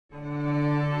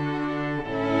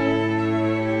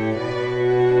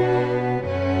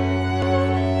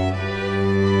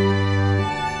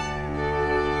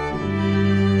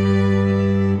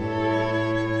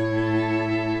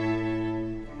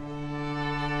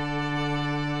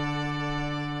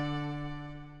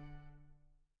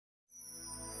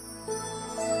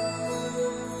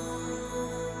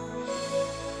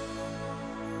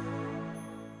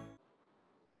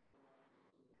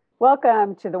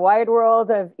Welcome to the wide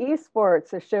world of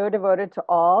esports, a show devoted to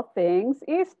all things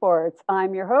esports.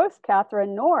 I'm your host,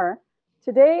 Katharine Nohr.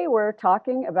 Today, we're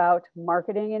talking about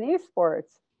marketing in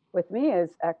esports. With me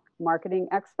is marketing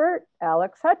expert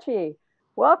Alex Hutchi.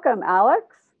 Welcome,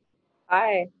 Alex.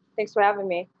 Hi, thanks for having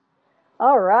me.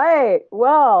 All right.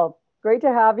 Well, great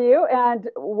to have you. And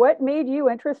what made you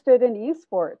interested in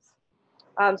esports?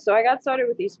 So I got started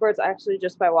with esports actually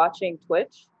just by watching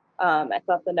Twitch. I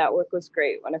thought the network was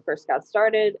great when I first got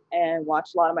started and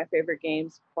watched a lot of my favorite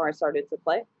games before I started to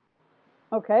play.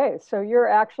 Okay, so you're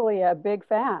actually a big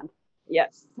fan.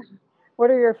 Yes. What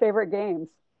are your favorite games?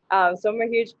 So I'm a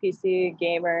huge PC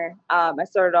gamer. I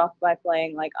started off by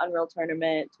playing like Unreal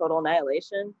Tournament, Total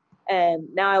Annihilation, and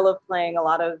now I love playing a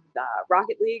lot of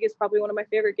Rocket League is probably one of my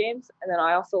favorite games. And then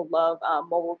I also love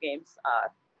mobile games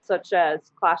such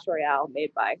as Clash Royale,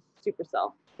 made by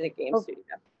Supercell, the game Oh, studio.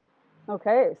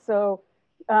 okay,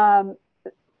 um,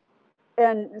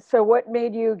 so what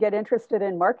made you get interested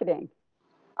in marketing?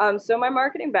 So my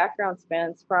marketing background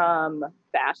spans from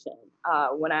fashion.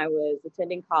 When I was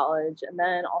attending college, and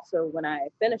then also when I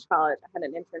finished college, I had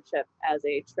an internship as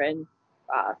a trend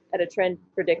at a trend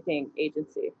predicting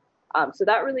agency. So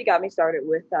that really got me started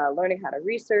with learning how to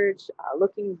research,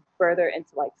 looking further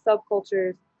into like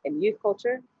subcultures and youth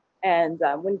culture. And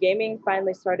when gaming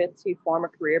finally started to form a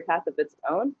career path of its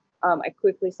own, I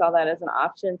quickly saw that as an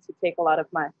option to take a lot of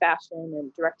my fashion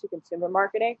and direct to consumer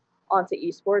marketing onto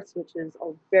esports, which is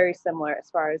very similar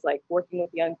as far as like working with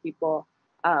young people,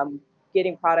 um,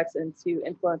 getting products into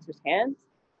influencers' hands,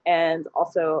 and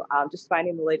also just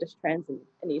finding the latest trends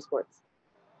in esports.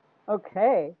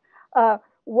 Okay.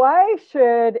 Why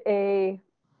should a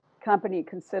company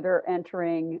consider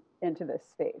entering into this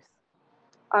space?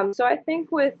 So I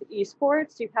think with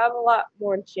esports, you have a lot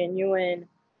more genuine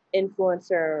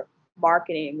influencer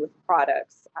marketing with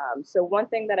products. So one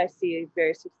thing that I see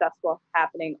very successful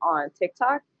happening on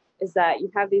TikTok is that you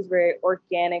have these very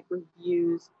organic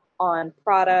reviews on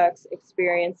products,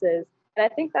 experiences, and I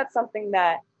think that's something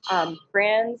that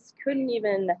brands couldn't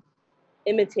even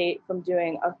imitate from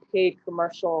doing a paid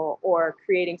commercial or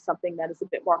creating something that is a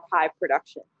bit more high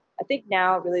production. I think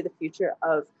now really the future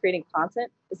of creating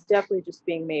content is definitely just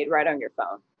being made right on your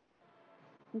phone.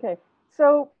 Okay.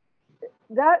 So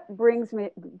that brings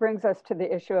us to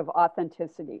the issue of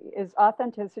authenticity. Is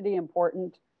authenticity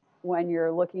important when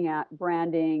you're looking at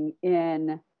branding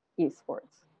in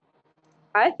esports?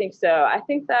 I think so. I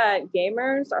think that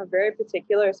gamers are very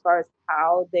particular as far as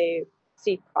how they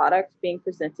see products being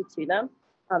presented to them.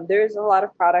 There's a lot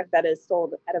of product that is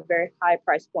sold at a very high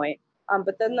price point,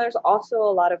 but then there's also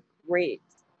a lot of great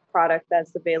product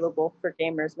that's available for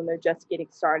gamers when they're just getting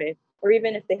started, or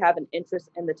even if they have an interest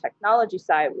in the technology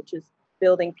side, which is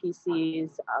building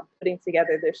PCs, putting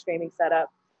together their streaming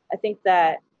setup. I think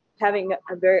that having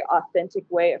a very authentic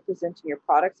way of presenting your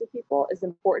products to people is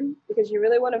important because you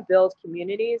really want to build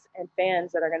communities and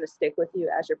fans that are going to stick with you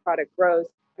as your product grows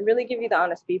and really give you the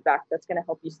honest feedback that's going to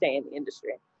help you stay in the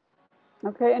industry.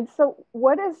 Okay. And so,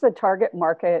 what is the target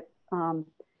market in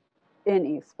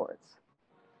esports?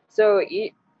 So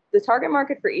the target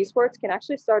market for esports can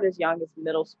actually start as young as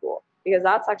middle school because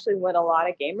that's actually when a lot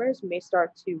of gamers may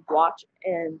start to watch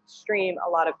and stream a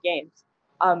lot of games.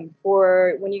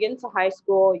 For when you get into high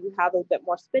school, you have a bit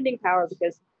more spending power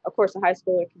because, of course, a high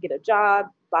schooler can get a job,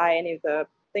 buy any of the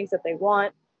things that they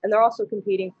want, and they're also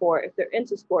competing for, if they're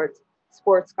into sports,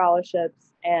 sports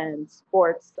scholarships and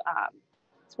sports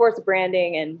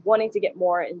branding and wanting to get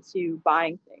more into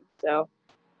buying things. So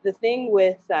the thing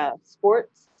with the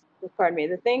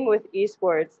thing with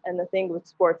esports and the thing with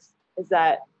sports is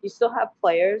that you still have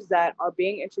players that are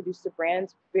being introduced to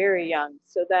brands very young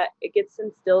so that it gets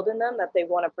instilled in them that they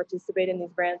want to participate in these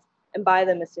brands and buy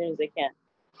them as soon as they can.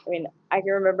 I mean, I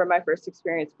can remember my first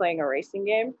experience playing a racing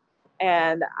game.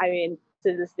 And I mean,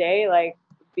 to this day, like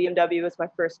BMW was my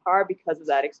first car because of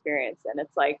that experience. And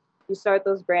it's like you start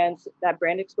those brands, that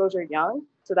brand exposure young,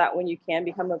 so that when you can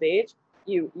become of age,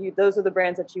 you those are the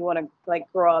brands that you want to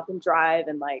like grow up and drive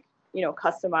and like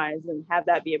customize and have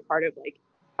that be a part of like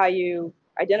how you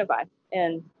identify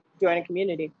and join a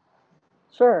community.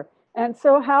 Sure. And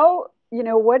so,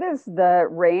 what is the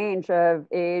range of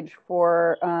age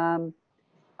for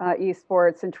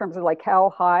esports in terms of like how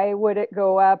high would it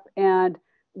go up and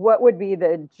what would be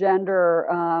the gender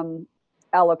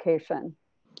allocation?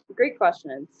 Great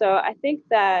question. So I think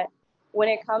that when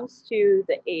it comes to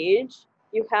the age,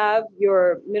 you have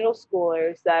your middle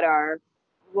schoolers that are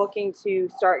looking to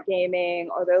start gaming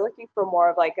or they're looking for more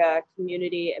of like a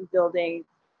community and building.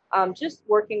 Just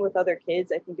working with other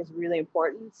kids, I think, is really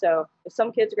important. So if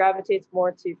some kids gravitates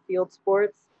more to field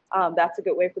sports, that's a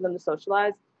good way for them to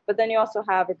socialize. But then you also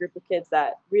have a group of kids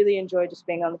that really enjoy just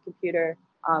being on the computer.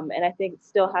 And I think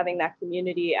still having that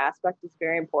community aspect is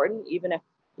very important, even if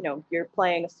you're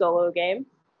playing a solo game.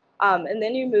 And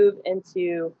then you move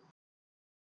into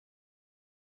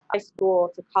high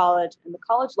school to college, and the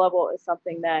college level is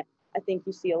something that I think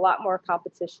you see a lot more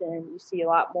competition, you see a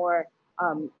lot more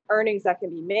earnings that can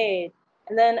be made.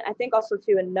 And then I think also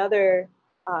too another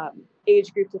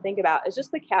age group to think about is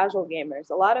just the casual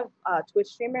gamers. A lot of Twitch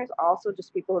streamers are also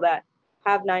just people that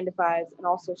have 9 to 5s and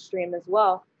also stream as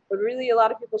well. But really, a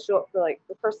lot of people show up for like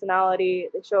the personality,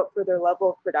 they show up for their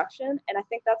level of production. And I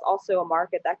think that's also a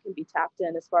market that can be tapped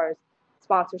in as far as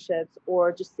sponsorships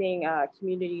or just seeing a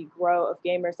community grow of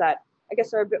gamers that I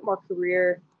guess are a bit more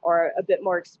career or a bit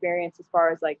more experience as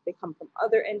far as like they come from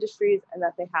other industries and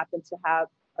that they happen to have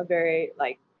a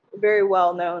very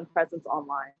well known presence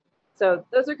online. So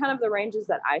those are kind of the ranges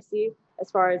that I see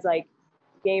as far as like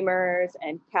gamers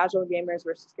and casual gamers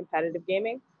versus competitive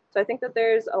gaming. So I think that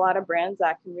there's a lot of brands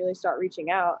that can really start reaching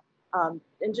out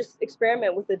and just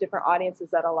experiment with the different audiences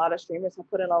that a lot of streamers have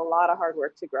put in a lot of hard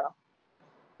work to grow.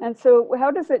 And so,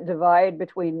 how does it divide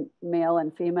between male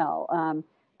and female?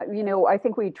 I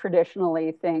think we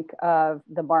traditionally think of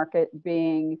the market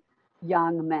being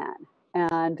young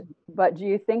men, but do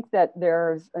you think that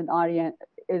there's an audience?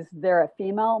 Is there a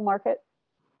female market?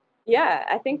 Yeah,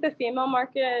 I think the female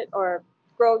market or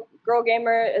girl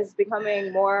gamer is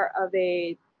becoming more of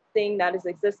a thing that is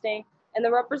existing, and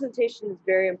the representation is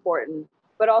very important.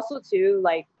 But also too,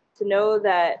 like to know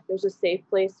that there's a safe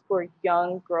place for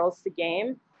young girls to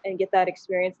game and get that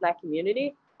experience in that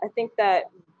community. I think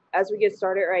that as we get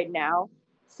started right now,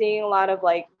 seeing a lot of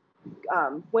like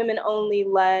women only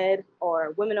led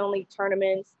or women only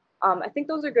tournaments, I think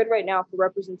those are good right now for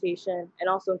representation and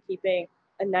also keeping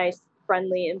a nice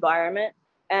friendly environment.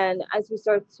 And as we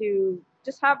start to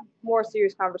just have more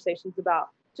serious conversations about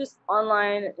just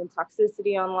online and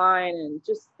toxicity online and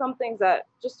just some things that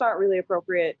just aren't really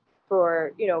appropriate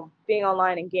for being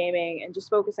online and gaming and just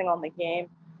focusing on the game,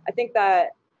 I think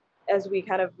that as we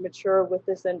kind of mature with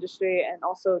this industry and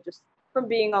also just from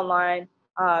being online,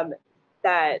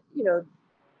 that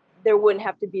there wouldn't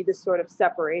have to be this sort of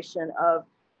separation of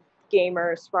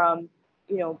gamers from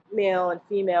male and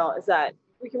female, is that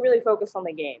we can really focus on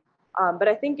the game. But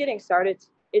I think getting started,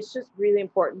 it's just really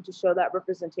important to show that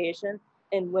representation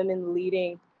and women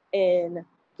leading in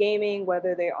gaming,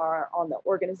 whether they are on the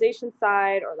organization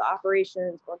side or the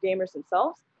operations or gamers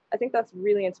themselves. I think that's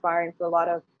really inspiring for a lot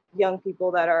of young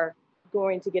people that are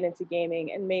going to get into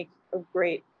gaming and make a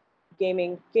great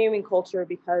gaming culture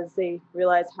because they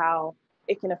realize how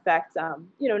it can affect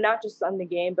not just on the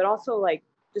game but also like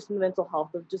just mental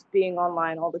health of just being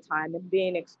online all the time and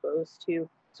being exposed to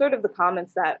sort of the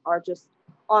comments that are just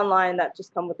online that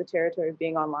just come with the territory of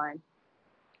being online.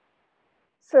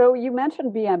 So you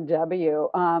mentioned BMW,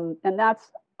 and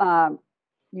that's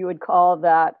you would call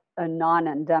that a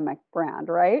non-endemic brand,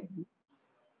 right? Mm-hmm.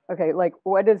 Okay, like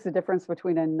what is the difference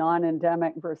between a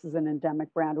non-endemic versus an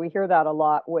endemic brand? We hear that a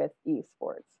lot with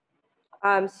esports.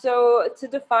 So to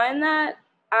define that,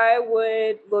 I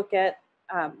would look at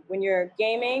when you're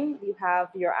gaming, you have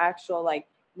your actual like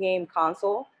game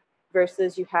console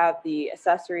versus you have the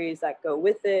accessories that go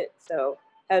with it. So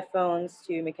headphones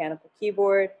to mechanical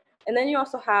keyboard. And then you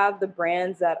also have the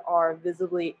brands that are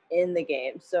visibly in the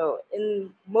game. So in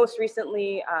most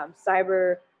recently,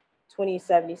 Cyber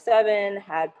 2077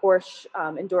 had Porsche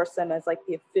endorse them as like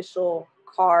the official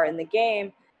car in the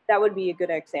game. That would be a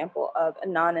good example of a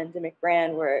non-endemic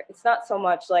brand where it's not so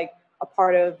much like a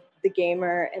part of the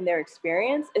gamer and their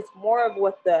experience. It's more of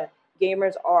what the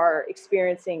gamers are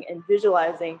experiencing and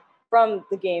visualizing from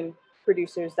the game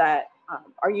producers that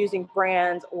are using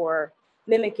brands or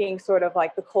mimicking sort of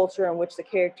like the culture in which the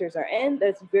characters are in.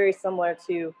 That's very similar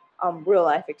to real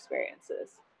life experiences.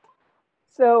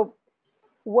 So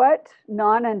what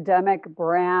non-endemic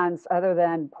brands other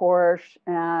than Porsche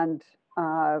and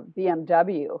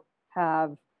BMW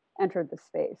have entered the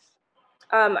space?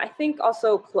 I think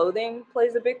also clothing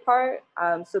plays a big part.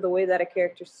 So the way that a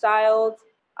character's styled,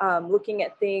 looking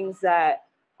at things that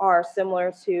are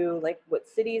similar to like what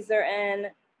cities they're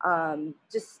in,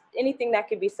 just anything that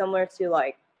could be similar to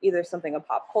like either something a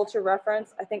pop culture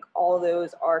reference. I think all of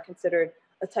those are considered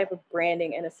a type of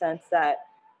branding in a sense that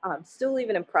still leave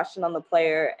an impression on the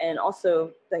player, and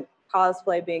also the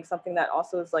cosplay being something that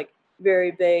also is like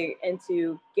very big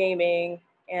into gaming,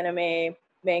 anime,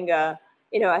 manga.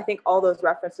 I think all those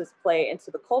references play into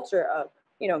the culture of,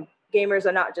 gamers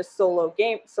are not just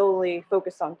solely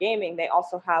focused on gaming. They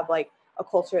also have like a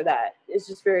culture that is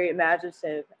just very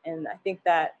imaginative. And I think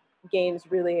that games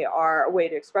really are a way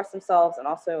to express themselves and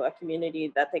also a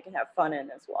community that they can have fun in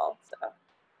as well. So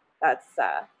that's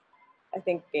I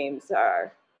think games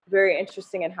are very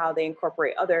interesting in how they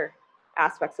incorporate other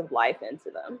aspects of life into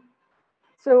them.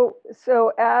 So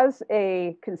as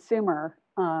a consumer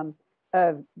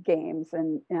of games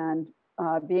and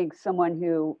being someone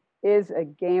who is a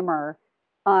gamer,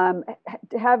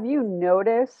 have you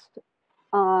noticed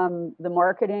the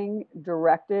marketing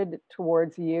directed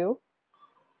towards you?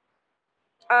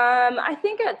 I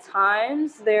think at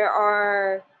times there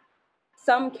are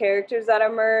some characters that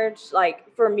emerge.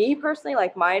 Like for me personally,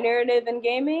 like my narrative in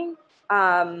gaming,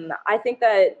 I think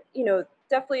that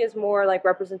definitely as more like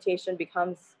representation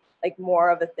becomes like more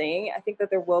of a thing. I think that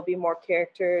there will be more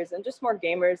characters and just more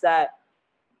gamers that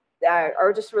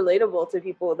are just relatable to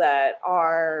people that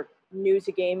are new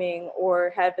to gaming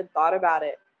or haven't thought about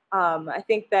it. I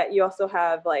think that you also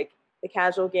have like the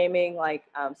casual gaming, like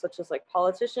such as like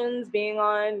politicians being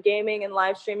on gaming and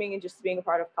live streaming and just being a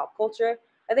part of pop culture.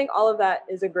 I think all of that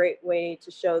is a great way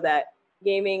to show that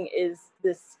gaming is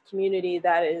this community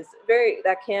that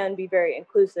can be very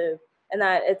inclusive, and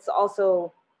that it's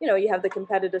also, you have the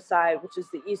competitive side, which is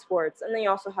the esports, and then you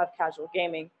also have casual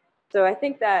gaming. So I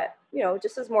think that,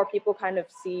 just as more people kind of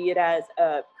see it as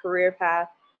a career path,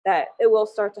 that it will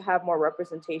start to have more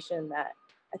representation. That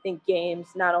I think games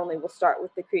not only will start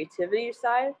with the creativity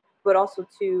side, but also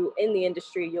too in the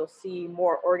industry, you'll see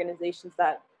more organizations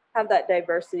that have that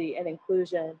diversity and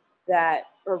inclusion that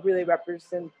really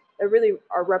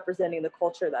are representing the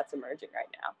culture that's emerging right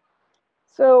now.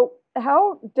 So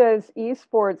how does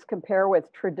esports compare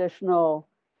with traditional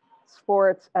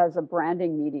sports as a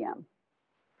branding medium?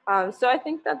 So I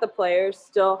think that the players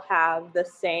still have the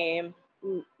same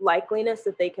likeliness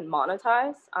that they can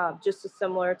monetize, just as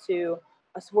similar to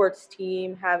a sports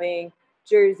team having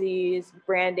jerseys,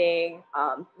 branding,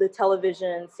 the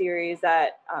television series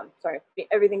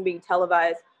everything being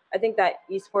televised. I think that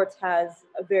esports has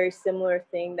a very similar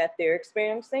thing that they're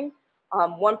experiencing.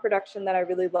 One production that I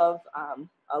really love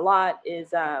a lot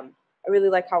is I really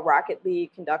like how Rocket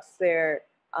League conducts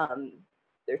um,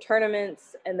 their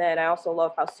tournaments, and then I also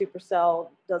love how Supercell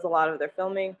does a lot of their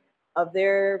filming of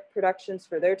their productions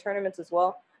for their tournaments as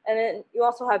well. And then you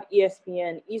also have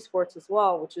ESPN Esports as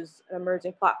well, which is an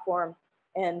emerging platform,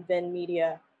 and Venn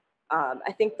Media.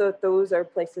 I think that those are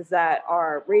places that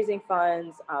are raising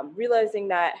funds, realizing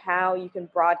that how you can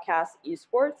broadcast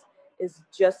esports is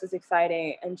just as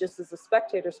exciting and just as a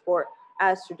spectator sport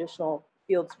as traditional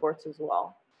field sports as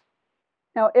well.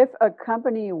 Now, if a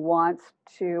company wants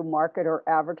to market or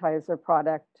advertise their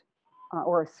product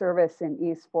or service in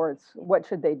esports, what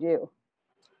should they do?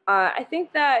 I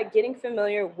think that getting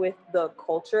familiar with the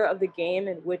culture of the game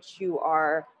in which you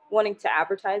are wanting to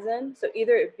advertise in, so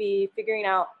either it be figuring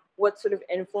out what sort of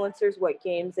influencers, what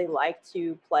games they like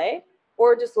to play,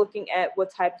 or just looking at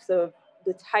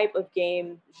the type of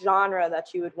game genre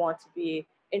that you would want to be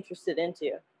interested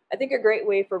into. I think a great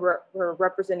way for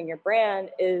representing your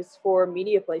brand is for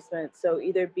media placement. So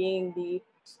either being the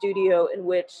studio in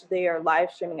which they are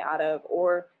live streaming out of,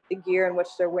 or the gear in which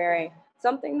they're wearing,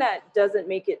 something that doesn't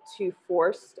make it too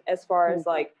forced as far as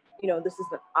like, this is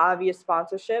an obvious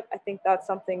sponsorship. I think that's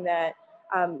something that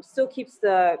still keeps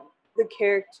the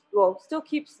character, well, still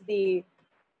keeps the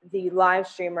live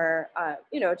streamer,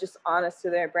 just honest to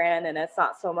their brand. And it's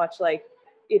not so much like,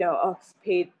 oh, it's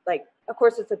paid, like, of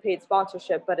course it's a paid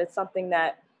sponsorship, but it's something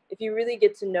that if you really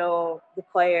get to know the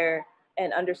player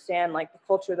and understand like the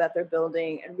culture that they're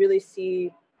building and really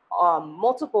see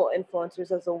multiple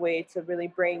influencers as a way to really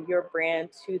bring your brand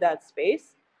to that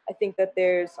space, I think that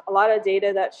there's a lot of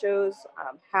data that shows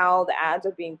how the ads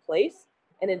are being placed.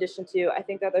 In addition to, I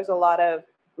think that there's a lot of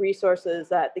resources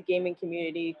that the gaming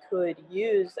community could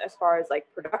use as far as like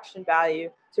production value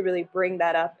to really bring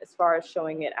that up, as far as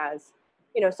showing it as,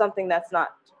 something that's not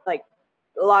like,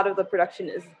 a lot of the production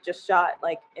is just shot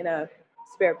like in a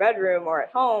spare bedroom or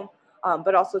at home,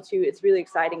 but also too, it's really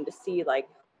exciting to see like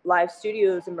live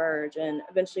studios emerge, and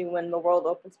eventually when the world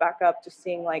opens back up, just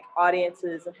seeing like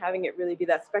audiences and having it really be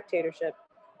that spectatorship.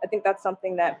 I think that's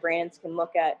something that brands can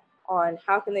look at on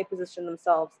how can they position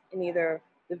themselves in either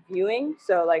the viewing,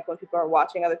 so like when people are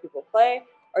watching other people play,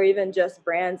 or even just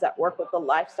brands that work with the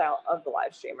lifestyle of the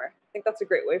live streamer. I think that's a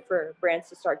great way for brands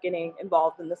to start getting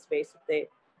involved in the space if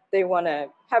they want to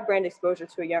have brand exposure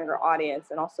to a younger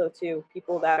audience, and also to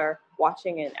people that are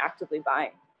watching and actively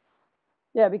buying.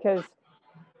 Yeah, because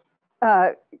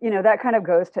that kind of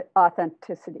goes to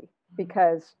authenticity,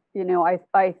 because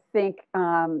I think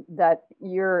that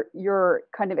you're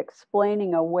kind of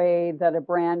explaining a way that a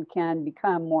brand can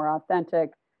become more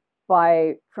authentic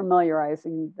by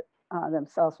familiarizing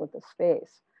themselves with the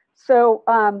space. So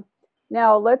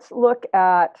now let's look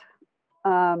at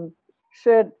um,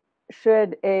 should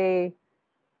a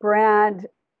brand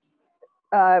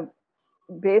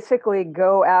basically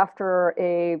go after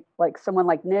someone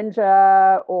like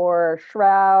Ninja or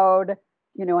Shroud,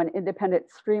 an independent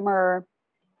streamer,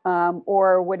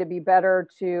 or would it be better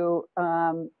to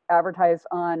advertise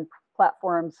on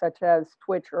platforms such as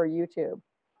Twitch or YouTube?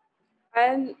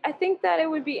 And I think that it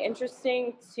would be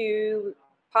interesting to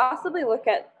possibly look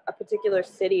at a particular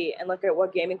city and look at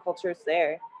what gaming culture is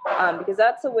there, because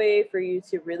that's a way for you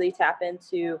to really tap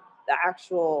into the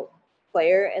actual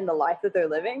player and the life that they're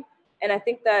living. And I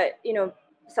think that,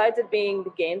 besides it being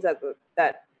the games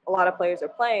that a lot of players are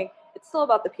playing, it's still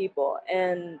about the people,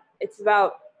 and it's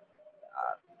about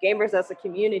gamers as a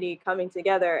community coming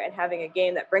together and having a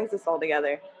game that brings us all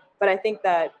together. But I think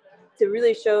that to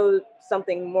really show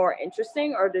something more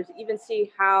interesting, or to even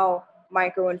see how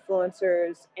micro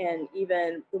influencers and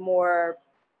even the more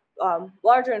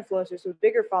larger influencers with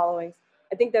bigger followings,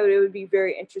 I think that it would be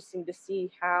very interesting to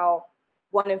see how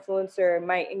one influencer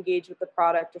might engage with the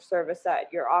product or service that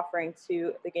you're offering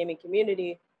to the gaming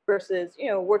community versus,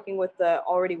 working with the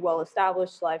already well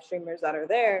established live streamers that are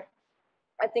there.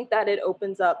 I think that it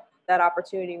opens up that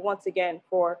opportunity once again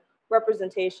for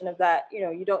representation of that.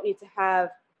 You don't need to have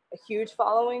a huge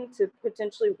following to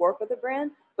potentially work with a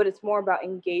brand, but it's more about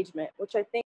engagement, which I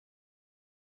think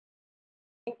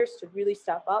to really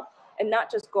step up and not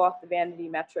just go off the vanity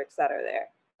metrics that are there.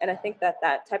 And I think that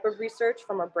that type of research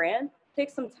from a brand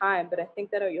takes some time, but I think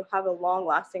that you'll have a long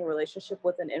lasting relationship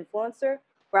with an influencer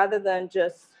rather than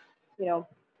just, you know,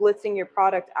 blitzing your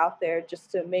product out there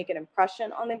just to make an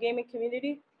impression on the gaming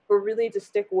community, but really to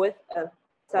stick with a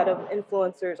set of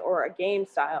influencers or a game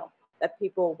style that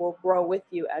people will grow with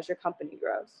you as your company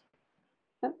grows.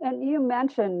 And you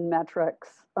mentioned metrics.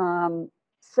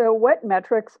 So what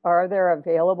metrics are there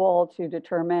available to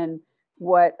determine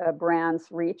what a brand's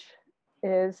reach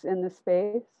is in the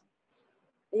space?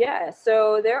 Yeah,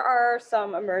 so there are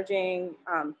some emerging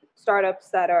startups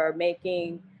that are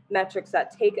making metrics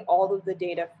that take all of the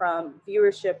data from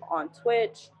viewership on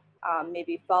Twitch,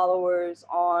 maybe followers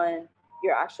on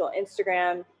your actual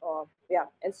Instagram, or yeah,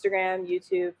 Instagram,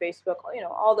 YouTube, Facebook,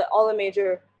 all the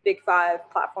major big five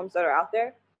platforms that are out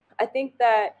there. I think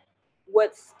that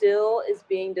what still is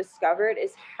being discovered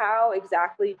is how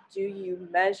exactly do you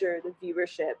measure the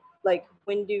viewership, like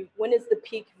when is the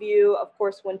peak view, of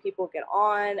course, when people get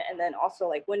on, and then also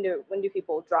like when do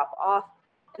people drop off,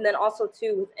 and then also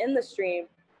too within the stream,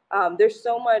 there's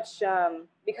so much,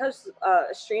 because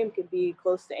a stream could be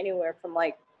close to anywhere from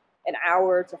like an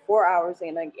hour to 4 hours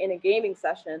in a gaming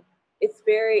session. It's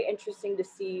very interesting to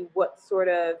see what sort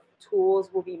of tools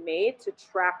will be made to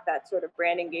track that sort of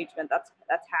brand engagement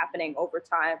that's happening over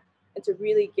time, and to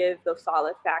really give those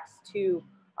solid facts to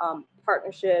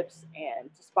partnerships and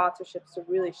to sponsorships to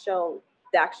really show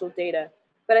the actual data.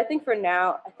 But I think for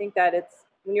now, I think that it's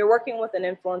when you're working with an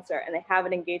influencer and they have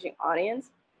an engaging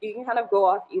audience, you can kind of go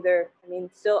off either. I mean,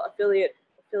 still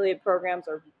affiliate programs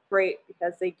are great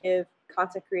because they give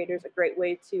content creators a great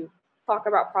way to talk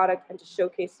about product and to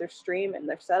showcase their stream and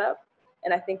their setup.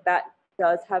 And I think that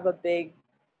does have a big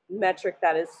metric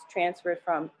that is transferred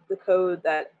from the code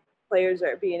that players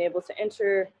are being able to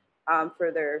enter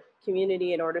for their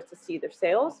community in order to see their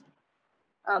sales.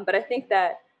 But I think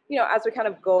that, as we kind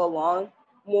of go along,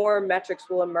 more metrics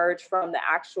will emerge from the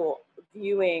actual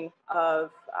viewing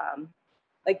of,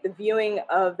 like the viewing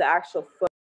of the actual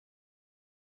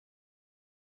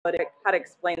footage. How to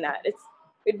explain that?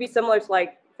 It'd be similar to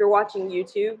like if you're watching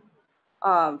YouTube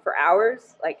for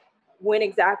hours, like when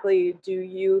exactly do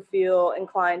you feel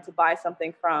inclined to buy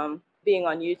something from being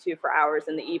on YouTube for hours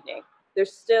in the evening?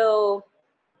 There's still,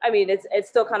 I mean, it's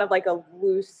still kind of like a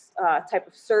loose type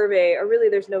of survey, or really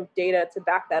there's no data to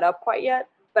back that up quite yet.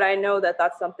 But I know that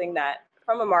that's something that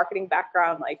from a marketing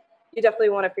background, like you definitely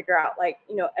want to figure out, like,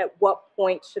 at what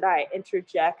point should I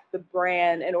interject the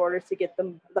brand in order to get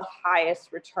the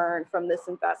highest return from this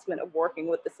investment of working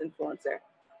with this influencer.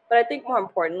 But I think more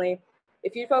importantly,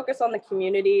 if you focus on the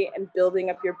community and building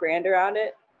up your brand around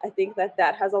it, I think that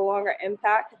that has a longer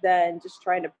impact than just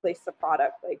trying to place the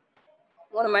product. Like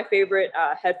one of my favorite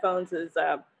headphones is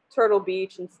Turtle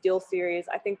Beach and Steel Series.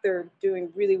 I think they're doing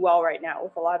really well right now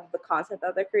with a lot of the content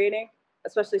that they're creating,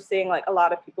 especially seeing like a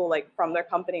lot of people like from their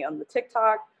company on the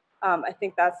TikTok. I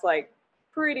think that's like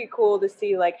pretty cool to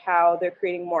see like how they're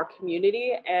creating more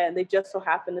community, and they just so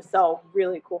happen to sell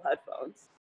really cool headphones.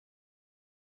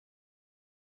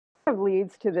 Of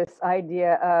leads to this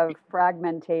idea of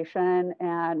fragmentation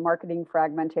and marketing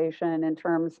fragmentation in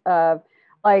terms of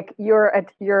like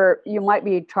you might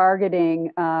be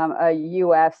targeting a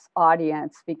U.S.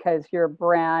 audience because your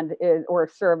brand is or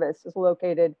service is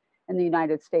located in the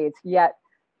United States. Yet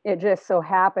it just so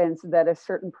happens that a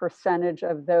certain percentage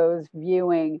of those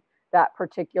viewing that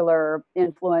particular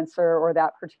influencer or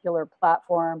that particular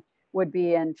platform would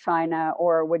be in China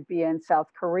or would be in South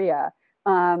Korea.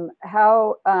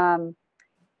 How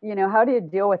how do you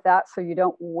deal with that so you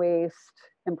don't waste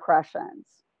impressions?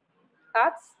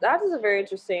 That is a very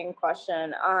interesting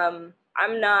question. I'm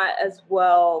not as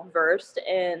well versed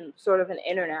in sort of an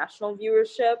international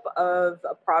viewership of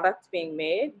a product being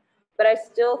made, but I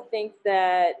still think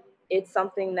that it's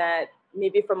something that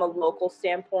maybe from a local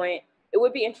standpoint, it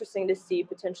would be interesting to see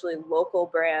potentially local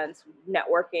brands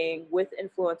networking with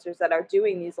influencers that are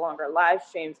doing these longer live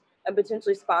streams and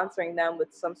potentially sponsoring them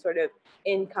with some sort of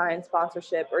in-kind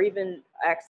sponsorship or even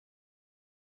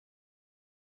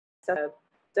so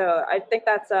I think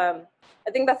that's an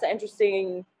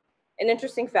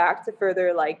interesting fact to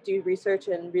further like do research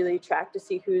and really track to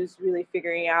see who's really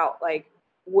figuring out like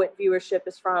what viewership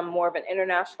is from more of an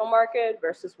international market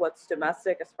versus what's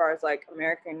domestic as far as like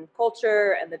American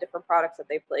culture and the different products that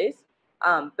they place.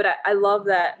 But I love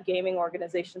that gaming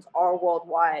organizations are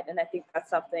worldwide, and I think that's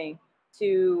something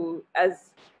to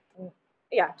as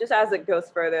yeah, just as it goes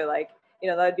further, like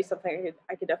that would be something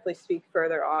I could definitely speak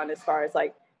further on as far as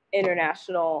like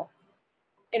international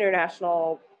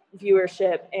international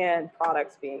viewership and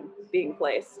products being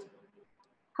placed.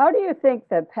 How do you think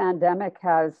the pandemic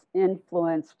has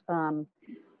influenced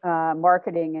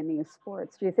marketing in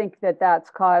esports? Do you think that that's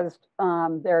caused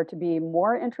there to be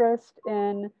more interest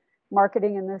in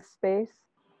marketing in this space?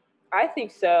 I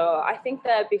think so. I think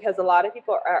that because a lot of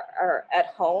people are at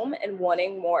home and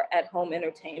wanting more at home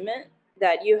entertainment,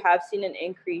 that you have seen an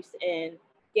increase in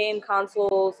game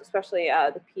consoles, especially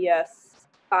the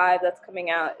PS5 that's coming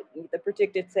out. The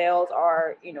predicted sales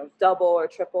are, double or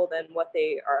triple than what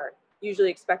they are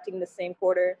usually expecting the same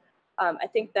quarter. I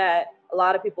think that a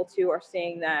lot of people too are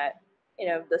seeing that,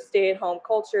 the stay at home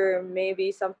culture may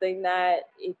be something that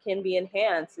it can be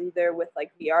enhanced either with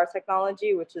like VR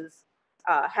technology, which is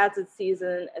has its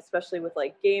season, especially with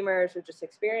like gamers or just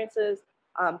experiences.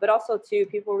 But also too,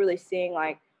 people really seeing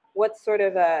like what's sort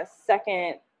of a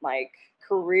second like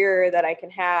career that I can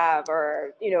have,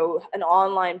 or an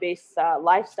online based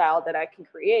lifestyle that I can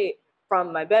create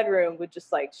from my bedroom with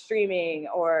just like streaming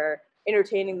or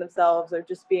entertaining themselves or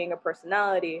just being a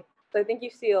personality. So I think you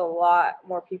see a lot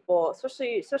more people,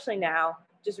 especially now,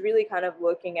 just really kind of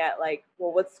looking at like,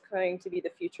 well, what's going to be the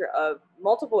future of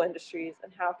multiple industries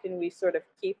and how can we sort of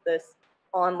keep this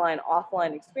online,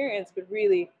 offline experience, but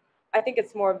really I think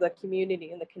it's more of the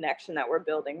community and the connection that we're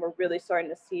building. We're really starting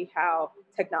to see how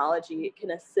technology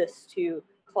can assist to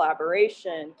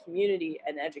collaboration, community,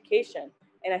 and education.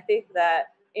 And I think that,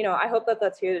 I hope that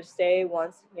that's here to stay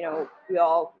once, we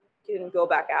all can go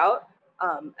back out.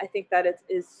 I think that it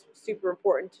is super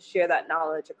important to share that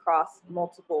knowledge across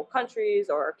multiple countries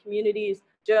or communities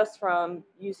just from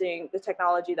using the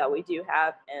technology that we do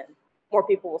have, and more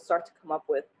people will start to come up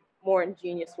with more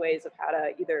ingenious ways of how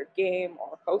to either game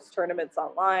or host tournaments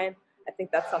online. I think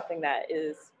that's something that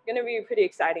is going to be pretty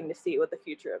exciting to see what the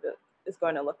future of it is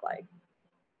going to look like.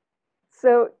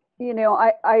 So,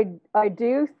 I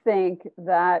do think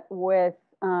that with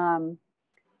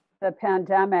the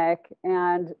pandemic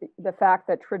and the fact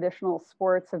that traditional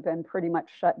sports have been pretty much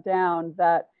shut down,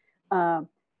 that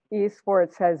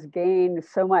esports has gained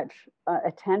so much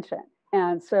attention.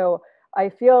 And so I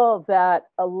feel that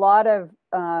a lot of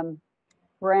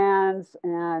brands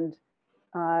and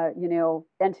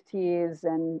entities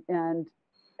and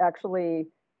actually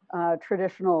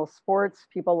traditional sports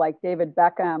people like David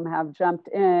Beckham have jumped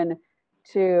in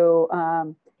to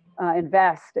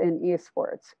invest in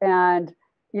esports. And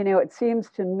it seems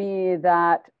to me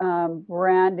that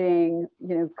branding,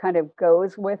 kind of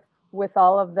goes with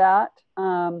all of that.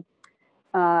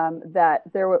 That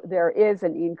there is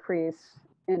an increase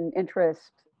in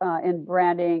interest in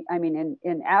branding. I mean,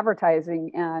 in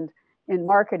advertising and in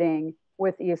marketing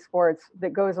with esports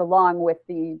that goes along with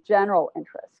the general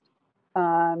interest.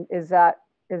 Is that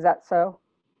so?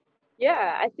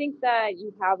 Yeah, I think that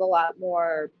you have a lot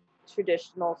more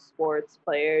traditional sports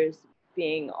players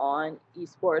being on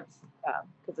esports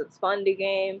because it's fun to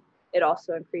game. It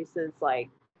also increases like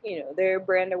their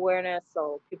brand awareness,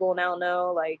 so people now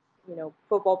know like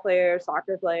football players,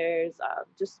 soccer players,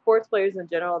 just sports players in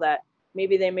general that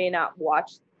maybe they may not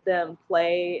watch them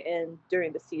play in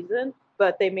during the season,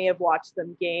 but they may have watched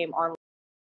them game on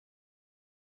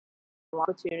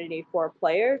opportunity for a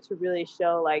player to really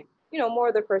show like more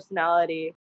of their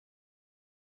personality,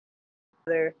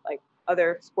 other like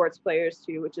other sports players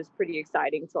too, which is pretty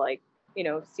exciting to like,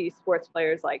 see sports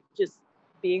players like just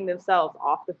being themselves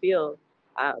off the field.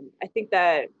 I think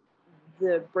that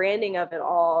the branding of it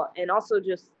all, and also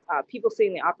just people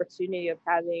seeing the opportunity of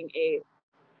having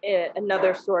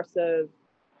another source of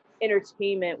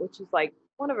entertainment, which is like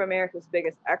one of America's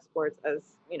biggest exports, as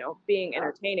being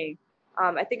entertaining.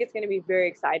 I think it's going to be very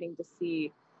exciting to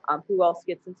see who else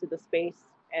gets into the space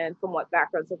and from what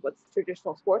backgrounds of what's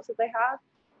traditional sports that they have.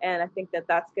 And I think that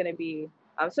that's going to be,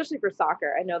 especially for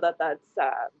soccer. I know that that's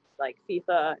like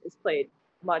FIFA is played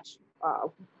much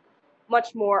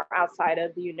much more outside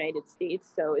of the United States.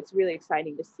 So it's really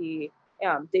exciting to see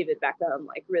David Beckham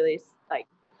like really like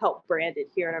help brand it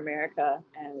here in America,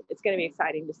 and it's going to be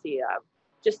exciting to see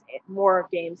just more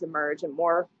games emerge and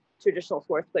more traditional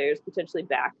sports players potentially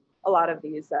back a lot of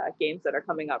these games that are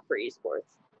coming up for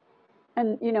esports.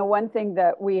 And one thing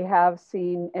that we have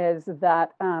seen is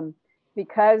that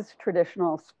because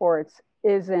traditional sports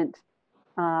isn't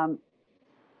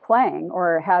playing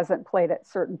or hasn't played at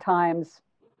certain times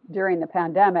during the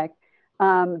pandemic,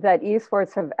 that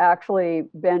esports have actually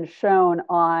been shown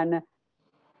on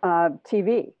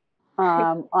TV,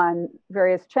 on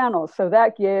various channels. So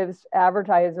that gives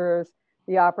advertisers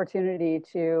the opportunity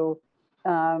to,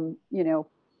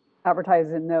 advertise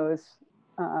in those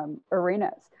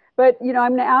arenas. But, I'm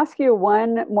going to ask you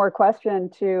one more question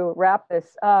to wrap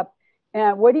this up.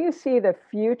 And what do you see the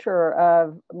future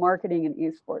of marketing in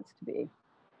esports to be?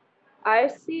 I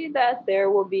see that there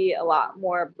will be a lot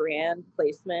more brand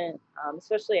placement,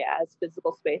 especially as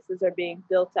physical spaces are being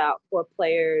built out for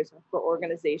players or for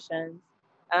organizations.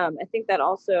 I think that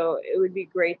also it would be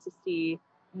great to see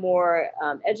more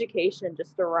education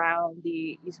just around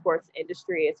the esports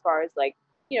industry, as far as like,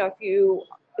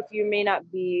 if you may not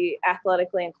be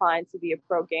athletically inclined to be a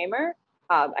pro gamer,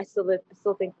 I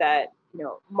still think that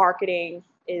marketing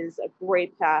is a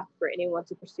great path for anyone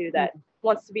to pursue that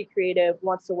wants to be creative,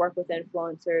 wants to work with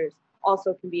influencers,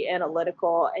 also can be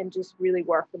analytical and just really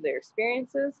work from their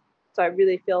experiences. So I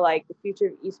really feel like the future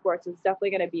of esports is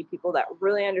definitely going to be people that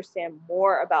really understand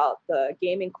more about the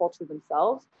gaming culture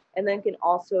themselves, and then can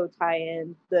also tie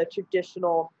in the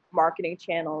traditional marketing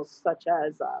channels such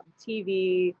as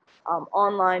TV,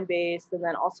 online based, and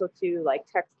then also to like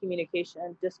text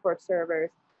communication, Discord servers.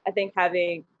 I think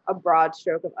having a broad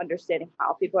stroke of understanding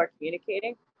how people are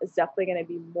communicating is definitely going to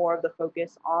be more of the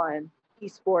focus on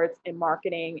esports and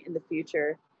marketing in the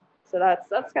future. So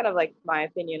that's kind of like my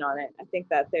opinion on it. I think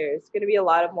that there's going to be a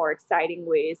lot of more exciting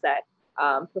ways that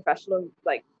professional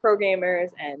like pro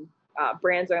gamers and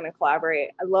brands are going to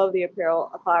collaborate. I love the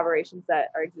apparel collaborations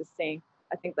that are existing.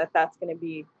 I think that that's going to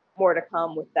be more to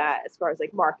come with that, as far as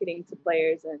like marketing to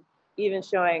players, and even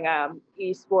showing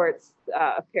esports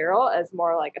apparel as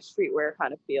more like a streetwear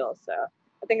kind of feel. So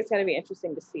I think it's going to be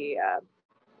interesting to see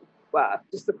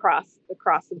just across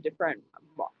the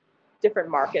different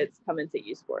markets come into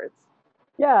esports.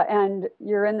 Yeah, and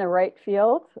you're in the right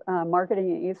field.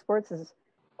 Marketing in esports is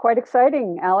quite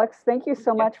exciting. Alex, thank you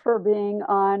so much for being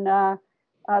on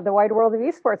the wide world of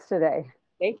esports today.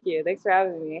 Thank you. Thanks for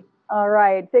having me. All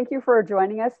right. Thank you for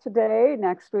joining us today.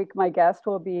 Next week, my guest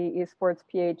will be esports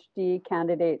PhD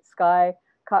candidate Sky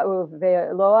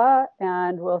Kauveloa,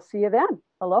 and we'll see you then.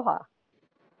 Aloha.